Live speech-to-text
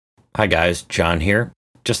Hi guys, John here.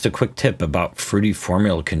 Just a quick tip about Fruity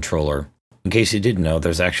Formula Controller. In case you didn't know,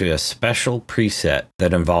 there's actually a special preset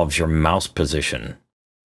that involves your mouse position.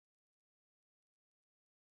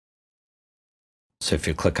 So if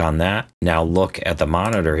you click on that, now look at the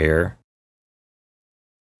monitor here.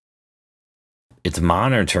 It's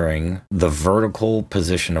monitoring the vertical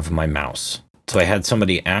position of my mouse. So I had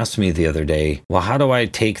somebody ask me the other day, well, how do I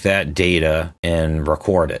take that data and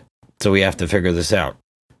record it? So we have to figure this out.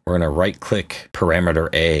 We're going to right click parameter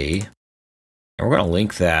A, and we're going to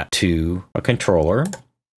link that to a controller.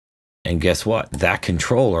 And guess what? That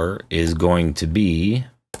controller is going to be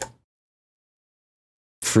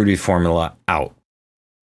Fruity Formula out.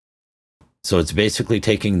 So it's basically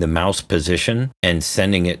taking the mouse position and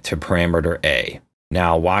sending it to parameter A.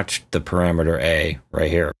 Now watch the parameter A right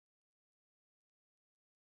here.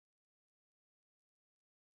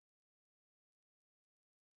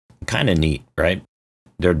 Kind of neat, right?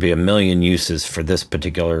 There'd be a million uses for this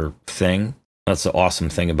particular thing. That's the awesome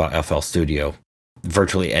thing about FL Studio.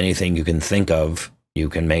 Virtually anything you can think of, you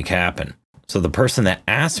can make happen. So the person that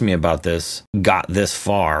asked me about this got this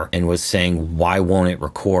far and was saying, why won't it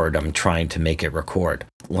record? I'm trying to make it record.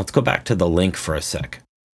 Let's go back to the link for a sec.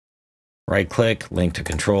 Right click, link to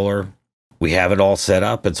controller. We have it all set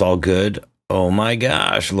up. It's all good. Oh my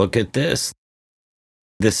gosh, look at this.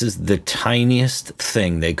 This is the tiniest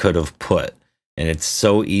thing they could have put, and it's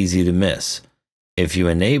so easy to miss. If you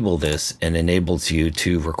enable this, it enables you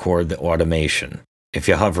to record the automation. If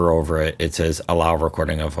you hover over it, it says allow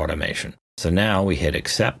recording of automation. So now we hit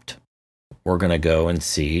accept. We're going to go and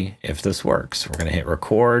see if this works. We're going to hit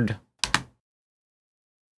record.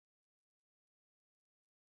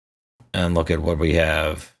 And look at what we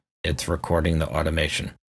have. It's recording the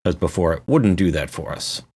automation. Because before it wouldn't do that for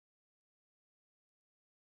us.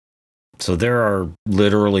 So there are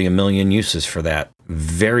literally a million uses for that.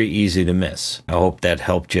 Very easy to miss. I hope that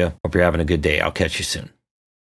helped you. Hope you're having a good day. I'll catch you soon.